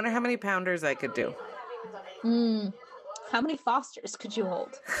wonder how many pounders I could do. How many Fosters could you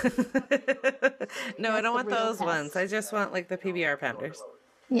hold? No, I don't the want real those test. ones. I just want like the PBR pounders.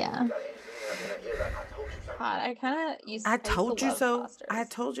 Yeah. God, I kind of used. I told you love so. Fosters. I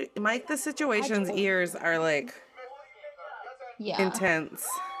told you. Mike, the situation's told you. ears are like Yeah. intense.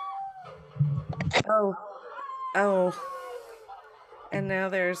 Oh. Oh. And now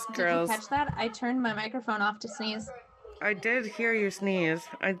there's Did girls. you catch that? I turned my microphone off to sneeze. I did hear you sneeze.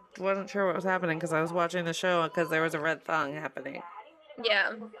 I wasn't sure what was happening because I was watching the show because there was a red thong happening.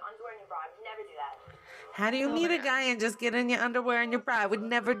 Yeah. How do you meet a guy and just get in your underwear and your bra? I would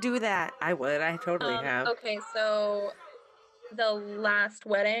never do that. I would. I totally have. Okay, so the last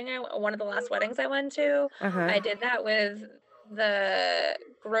wedding, one of the last weddings I went to, Uh-huh. I did that with the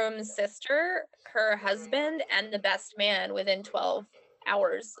groom's sister, her husband, and the best man within 12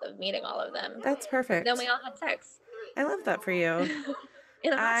 hours of meeting all of them. That's perfect. Then we all had sex I love that for you.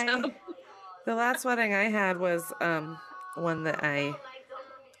 in the hot tub. The last wedding I had was one that I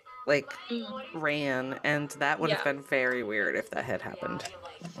like ran, and that would have Yeah. been very weird if that had happened.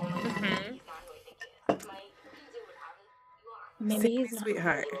 Mhm. Maybe See, he's not.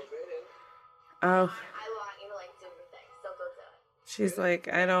 sweetheart. Oh, she's like,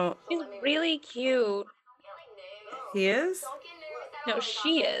 I don't. She's really cute. He is? No,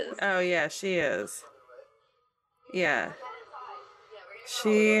 she is. Oh yeah, she is. Yeah.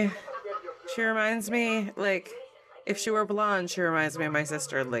 She reminds me, like, if she were blonde, she reminds me of my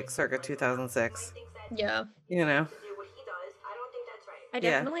sister, like, circa 2006. Yeah. You know? I Yeah.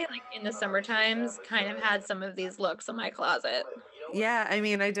 definitely, like, in the summer times, kind of had some of these looks in my closet. Yeah, I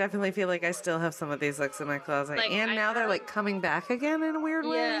mean, I definitely feel like I still have some of these looks in my closet. Like, and I now they're, have- like, coming back again in a weird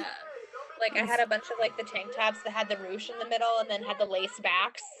way. Yeah. Like, I had a bunch of, like, the tank tops that had the ruche in the middle and then had the lace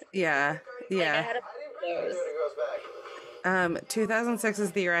backs. Yeah, Like, I yeah. had a bunch of those. 2006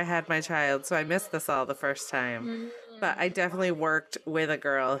 is the year I had my child, so I missed this all the first time. But I definitely worked with a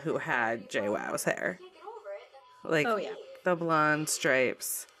girl who had JWoww's hair. Like, Oh, yeah. the blonde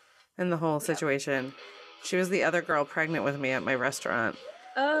stripes and the whole situation. She was the other girl pregnant with me at my restaurant.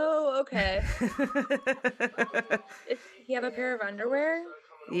 Oh, okay. Does he have a pair of underwear?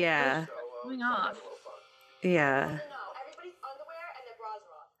 Yeah, Going off. yeah.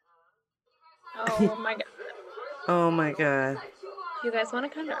 Oh, my God. Oh my god. You guys want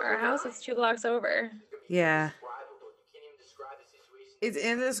to come to our house? It's 2 blocks over. Yeah. It's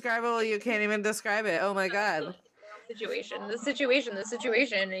indescribable. You can't even describe it. Oh my god. The situation.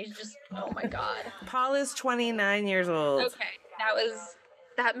 He's just, oh my God. Paul is 29 years old. Okay,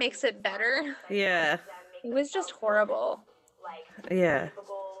 that makes it better. Yeah. It was just horrible. Yeah.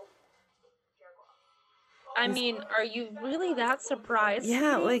 I mean, are you really that surprised?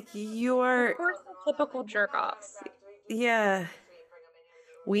 Yeah, like you are. Of course, the typical jerk offs. Yeah.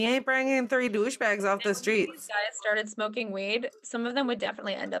 We ain't bringing 3 douchebags off the streets. Guys started smoking weed. Some of them would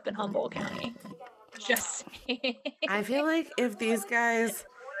definitely end up in Humboldt County. Just saying. I feel like if these guys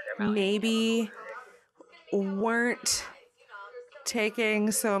maybe weren't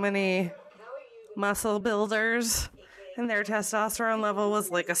taking so many muscle builders and their testosterone level was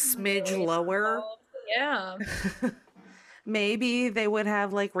like a smidge lower. Yeah. Maybe they would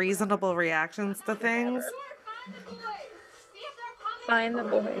have like reasonable reactions to things. Find the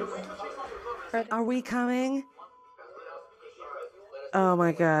boys. Are we coming? Oh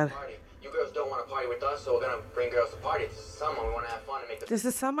my god. You girls don't want to party with us, so we're gonna bring girls to party. This is summer. We want to have fun and make the. This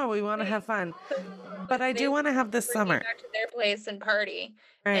is summer. We want to have fun. But I do want to have this summer. Back to their place and party.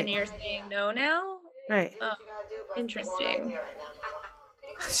 Right. And you're saying no now? Right. Oh, interesting.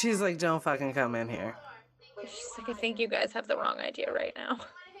 She's like, don't fucking come in here. She's like, I think you guys have the wrong idea right now.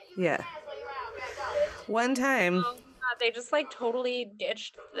 Yeah. One time. Oh, God, they just like totally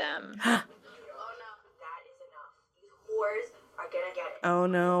ditched them. Oh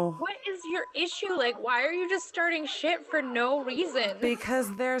no. What is your issue? Like, why are you just starting shit for no reason?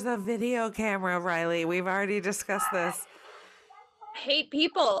 Because there's a video camera, Riley. We've already discussed this. Hate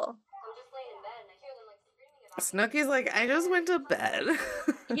people. Snooki's like, I just went to bed.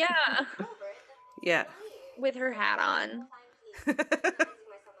 Yeah. Yeah. With her hat on.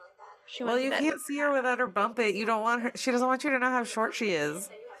 Well, you can't see her without her bump it. You don't want her. She doesn't want you to know how short she is.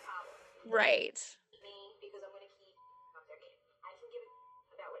 Right.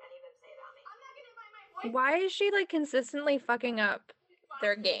 Why is she like consistently fucking up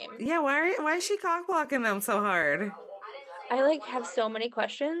their game? Yeah, why is she cock blocking them so hard? I like have so many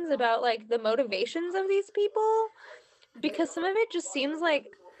questions about like the motivations of these people because some of it just seems like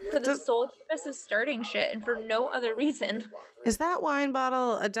for the sole purpose of starting shit and for no other reason. Is that wine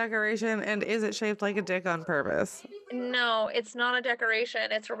bottle a decoration and is it shaped like a dick on purpose? No, it's not a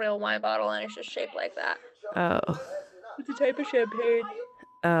decoration. It's a real wine bottle and it's just shaped like that. Oh. It's a type of champagne.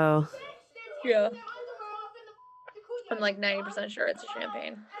 Oh. Yeah. I'm like 90% sure it's a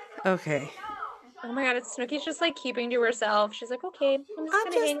champagne. Okay. Oh my god, it's Snooki's just like keeping to herself. She's like, okay, I'm just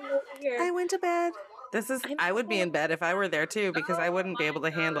gonna hang over here. I went to bed. I would be in bed if I were there too because I wouldn't be able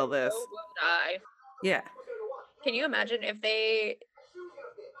to handle this. So would I. Yeah. Can you imagine if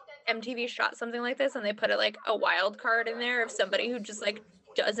MTV shot something like this and they put it like a wild card in there of somebody who just like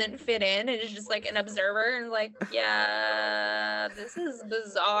doesn't fit in and is just like an observer and like, yeah, this is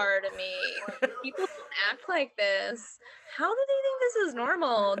bizarre to me. People don't act like this. How do they think this is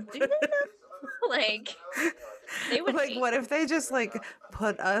normal? Do they know? Like, they would like, what if they just like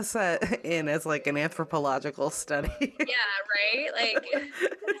put us in as like an anthropological study? Yeah, right? Like,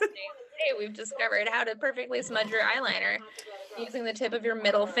 hey, we've discovered how to perfectly smudge your eyeliner using the tip of your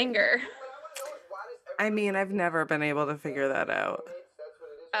middle finger. I mean, I've never been able to figure that out.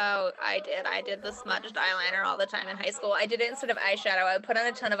 Oh, I did. I did the smudged eyeliner all the time in high school. I did it instead of eyeshadow. I would put on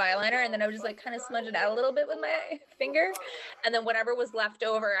a ton of eyeliner and then I would just like kind of smudge it out a little bit with my finger. And then whatever was left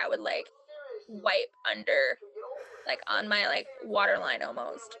over, I would like wipe under, like on my like waterline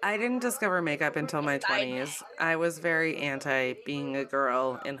almost. I didn't discover makeup until my 20s. I was very anti being a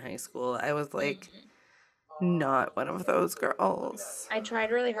girl in high school. I was like not one of those girls. I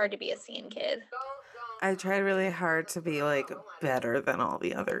tried really hard to be a scene kid. I tried really hard to be like better than all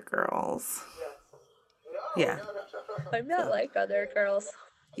the other girls. Yeah. I'm not like other girls.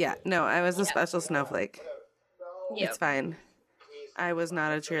 Yeah, no, I was a special snowflake. Yep. It's fine. I was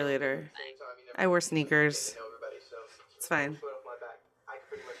not a cheerleader. I wore sneakers. It's fine.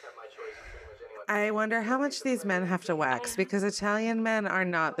 I wonder how much these men have to wax because Italian men are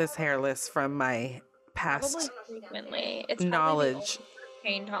not this hairless from my past Frequently. It's knowledge.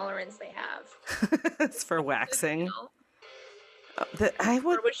 Pain tolerance they have. It's for waxing. Or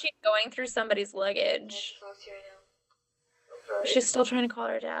was she going through somebody's luggage? She's still trying to call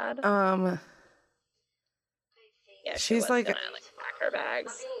her dad. Yeah, she's like pack her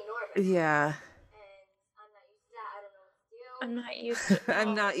bags. Yeah. I'm not used to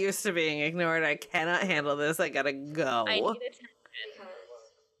I'm not used to being ignored. I cannot handle this. I gotta go. I need attention.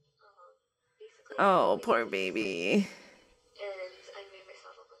 Oh, poor baby.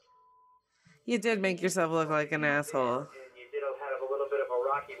 You did make yourself look like an asshole. And you did have a little bit of a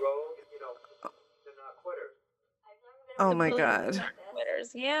rocky road, you know, they're not quitters. Oh my god.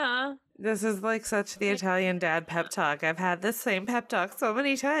 Quitters, yeah. This is like such the Italian dad pep talk. I've had this same pep talk so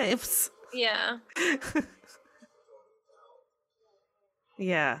many times. Yeah.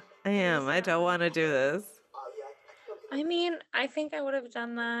 Yeah, I am. I don't want to do this. I mean, I think I would have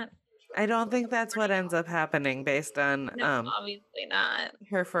done that. I don't think that's what ends up happening based on No, obviously not.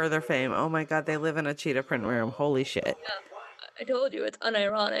 her further fame. Oh my god, they live in a cheetah print room. Holy shit. Yeah, I told you, it's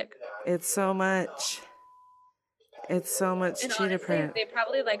unironic. It's so much. It's so much And cheetah honestly, print. they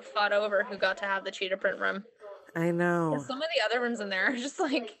probably like fought over who got to have the cheetah print room. I know. Some of the other ones in there are just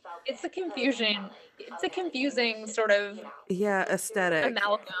like, it's a confusing sort of aesthetic.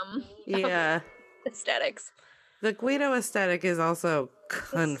 amalgam. Yeah. Aesthetics. The Guido aesthetic is also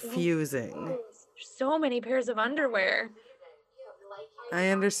confusing. So many pairs of underwear. I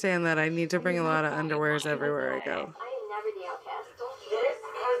understand that I need to bring a lot of underwears everywhere I go.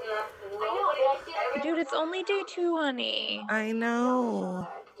 Dude, it's only day 2, honey. I know.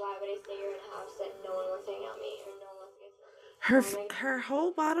 Her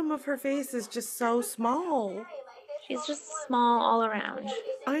whole bottom of her face is just so small. She's just small all around.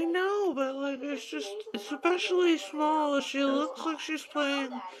 I know, but like it's especially small. She looks like she's playing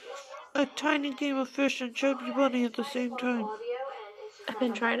a tiny game of fish and Chubby Bunny at the same time. I've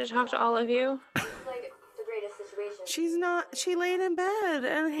been trying to talk to all of you. She's not. She laid in bed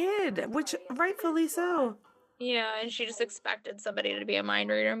and hid, which rightfully so. Yeah, and she just expected somebody to be a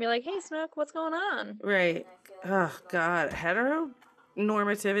mind reader and be like, "Hey, Snook, what's going on?" Right. Oh, God.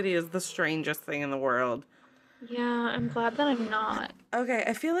 Heteronormativity is the strangest thing in the world. Yeah, I'm glad that I'm not. Okay,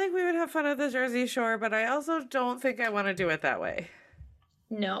 I feel like we would have fun at the Jersey Shore, but I also don't think I want to do it that way.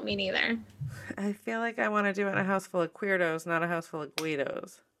 No, me neither. I feel like I want to do it in a house full of queerdos, not a house full of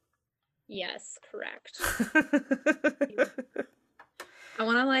Guidos. Yes, correct. I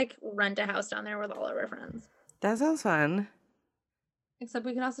want to, like, rent a house down there with all of our friends. That sounds fun. Except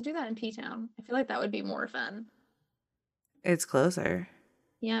we could also do that in P-Town. I feel like that would be more fun. It's closer.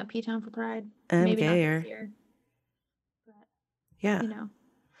 Yeah, P-Town for Pride. And maybe gayer. Not this year. But, yeah. You know.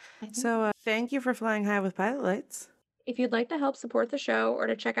 So, thank you for flying high with Pilot Lights. If you'd like to help support the show or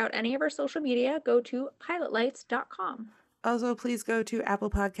to check out any of our social media, go to pilotlights.com. Also, please go to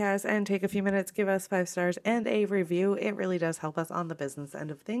Apple Podcasts and take a few minutes, give us 5 stars and a review. It really does help us on the business end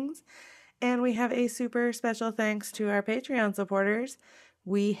of things. And we have a super special thanks to our Patreon supporters.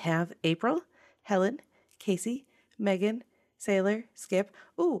 We have April, Helen, Casey, Megan, Sailor, Skip,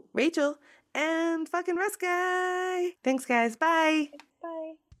 Rachel, and fucking Russ Guy. Thanks, guys. Bye.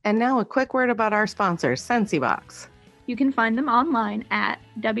 Bye. And now a quick word about our sponsor, SensiBox. You can find them online at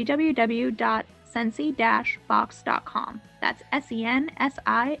www.sensi-box.com. That's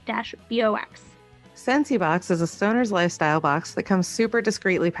SENSI-BOX. SensiBox is a stoner's lifestyle box that comes super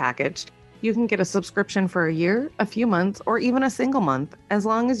discreetly packaged. You can get a subscription for a year, a few months, or even a single month. As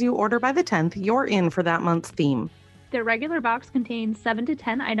long as you order by the 10th, you're in for that month's theme. Their regular box contains 7 to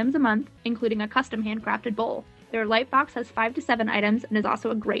 10 items a month, including a custom handcrafted bowl. Their light box has 5 to 7 items and is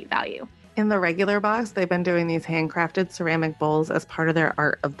also a great value. In the regular box, they've been doing these handcrafted ceramic bowls as part of their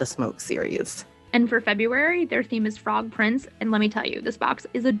Art of the Smoke series. And for February, their theme is Frog Prince, and let me tell you, this box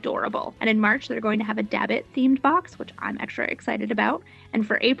is adorable. And in March, they're going to have a Dabbit themed box, which I'm extra excited about. And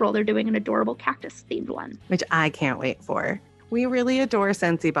for April, they're doing an adorable cactus themed one, which I can't wait for. We really adore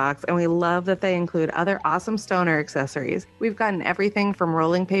SensiBox, and we love that they include other awesome stoner accessories. We've gotten everything from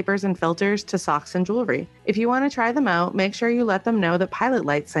rolling papers and filters to socks and jewelry. If you want to try them out, make sure you let them know that Pilot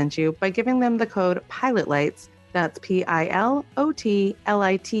Lights sent you by giving them the code PILOTLIGHTS, that's PILOTLITES,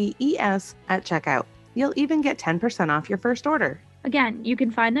 at checkout. You'll even get 10% off your first order. Again, you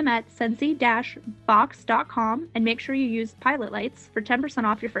can find them at sensi-box.com and make sure you use Pilot Lights for 10%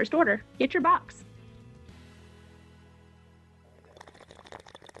 off your first order. Get your box.